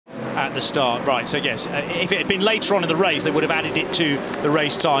at the start. Right, so yes, if it had been later on in the race, they would have added it to the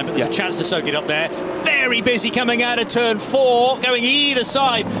race time, but there's a chance to soak it up there. Very busy coming out of turn 4, going either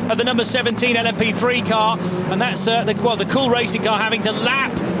side of the number 17 LMP3 car, and that's the Cool Racing car having to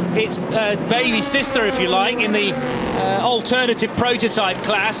lap its baby sister, if you like, in the alternative prototype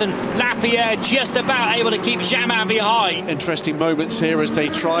class, and Lapierre just about able to keep Jamin behind. Interesting moments here as they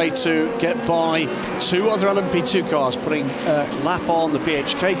try to get by 2 other LMP2 cars, putting lap on the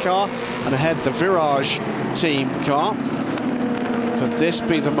BHK car and ahead the Virage team car. Could this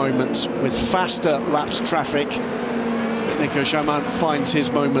be the moment with faster laps traffic that Nicolas Jamin finds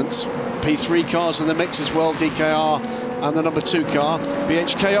his moments? P3 cars in the mix as well, DKR and the number 2 car.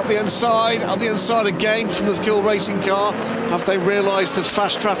 BHK up the inside again from the Cool Racing car. Have they realised there's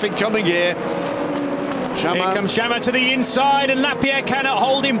fast traffic coming here? Jamin. Here comes Jamin to the inside, and Lapierre cannot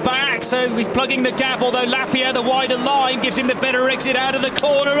hold him back, so he's plugging the gap, although Lapierre, the wider line, gives him the better exit out of the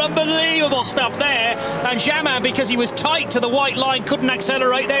corner. Unbelievable stuff there. And Jamin, because he was tight to the white line, couldn't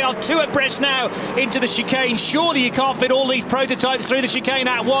accelerate. They are 2 abreast now into the chicane. Surely you can't fit all these prototypes through the chicane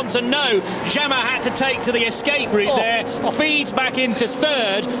at once, and no, Jamin had to take to the escape route there, feeds back into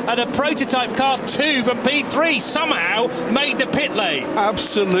 3rd, and a prototype car 2 from P3 somehow made the pit lane.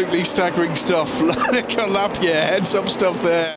 Absolutely staggering stuff. Lapierre heads up stuff there.